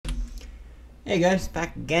Hey guys,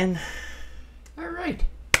 back again. Alright.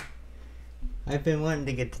 I've been wanting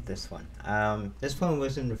to get to this one. This one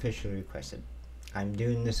wasn't officially requested. I'm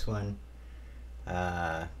doing this one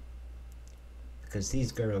because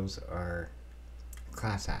these girls are a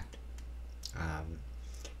class act.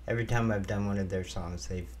 Every time I've done one of their songs,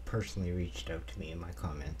 they've personally reached out to me in my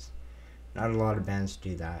comments. Not a lot of bands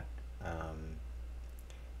do that,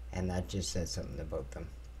 and that just says something about them.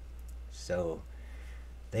 So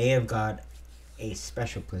they have got a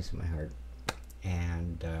special place in my heart,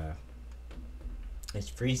 and it's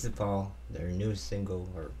Freeze the Fall, their newest single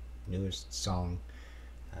or newest song,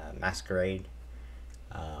 Masquerade.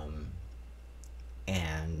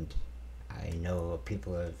 And I know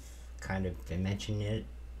people have kind of been mentioning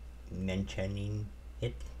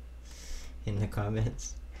it in the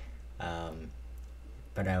comments,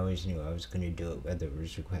 but I always knew I was going to do it whether it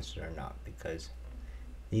was requested or not, because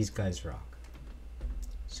these guys rock.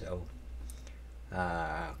 So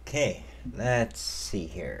okay, let's see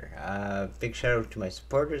here. Big shout out to my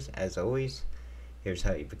supporters, as always. Here's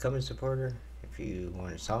how you become a supporter. If you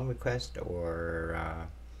want a song request, or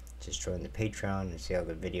just join the Patreon and see all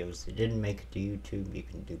the videos that didn't make it to YouTube, you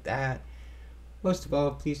can do that. Most of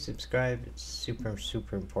all, please subscribe. It's super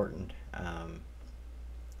important.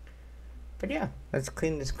 But yeah, let's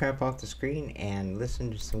clean this crap off the screen and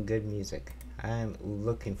listen to some good music. I'm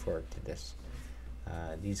looking forward to this.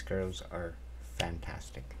 These girls are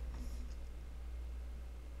fantastic.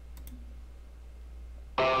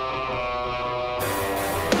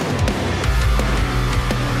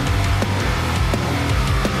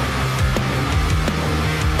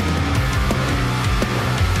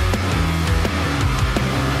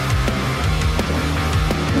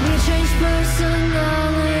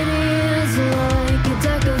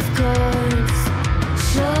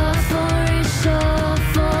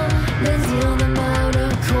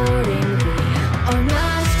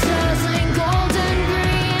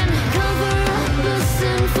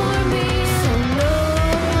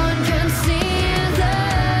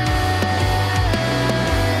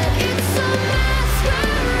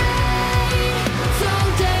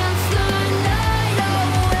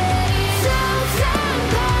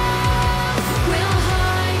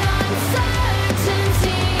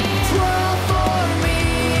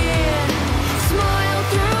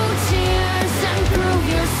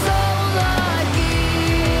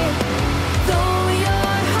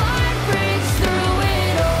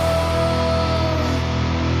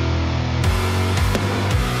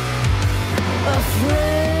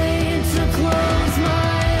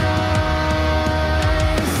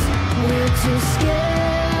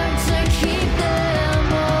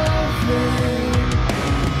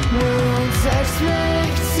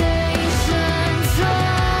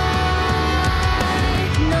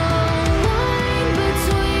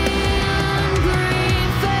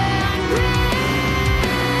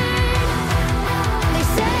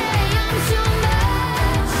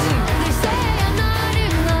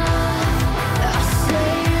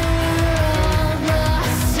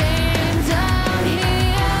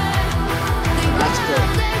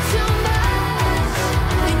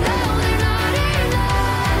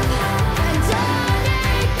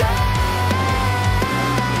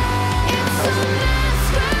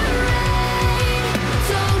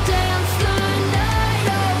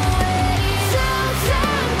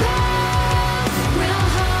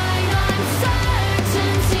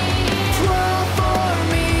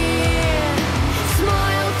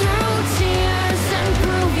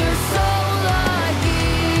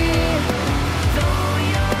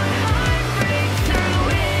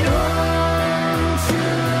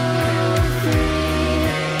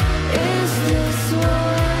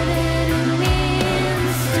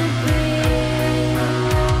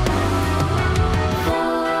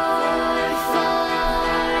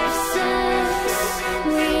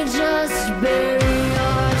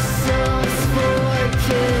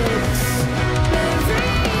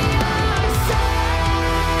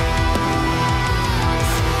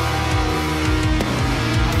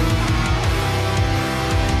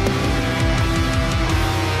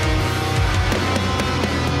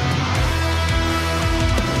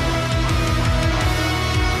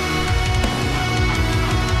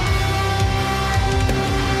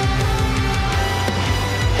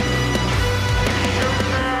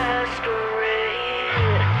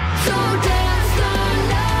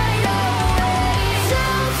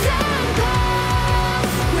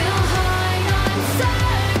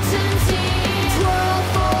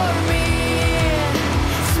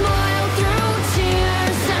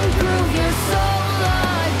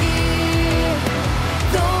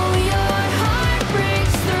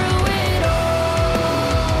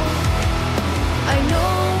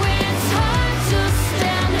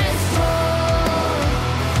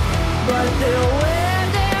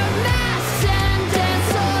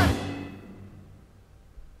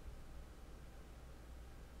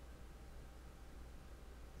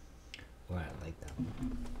 like that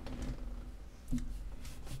one.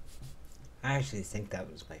 I actually think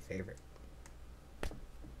that was my favorite.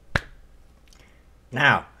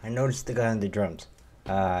 Now, I noticed the guy on the drums.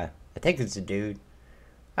 I think it's a dude.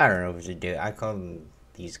 I don't know if it's a dude. I call them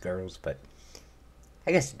these girls, but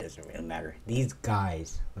I guess it doesn't really matter. These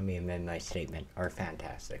guys, let me amend my statement, are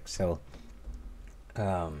fantastic. So,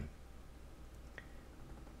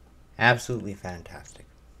 absolutely fantastic.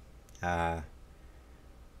 And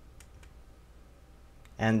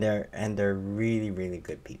they're really, really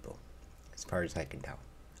good people, as far as I can tell.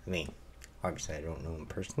 I mean, obviously I don't know them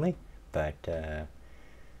personally, but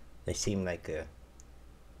they seem like a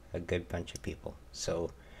good bunch of people.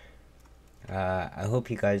 So I hope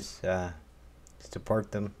you guys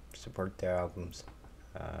support them, support their albums,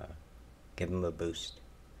 give them a boost,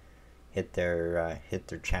 hit their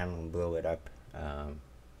channel and blow it up.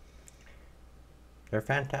 They're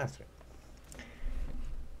fantastic.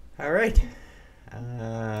 All right.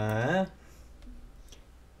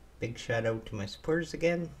 Big shout out to my supporters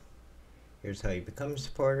again. Here's how you become a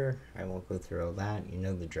supporter. I won't go through all that. You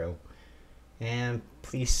know the drill. And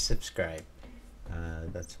please subscribe.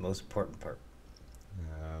 That's the most important part.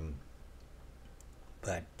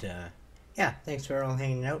 Yeah, thanks for all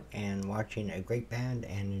hanging out and watching a great band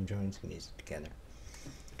and enjoying some music together.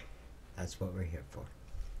 That's what we're here for.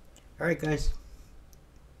 Alright, guys.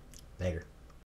 Later.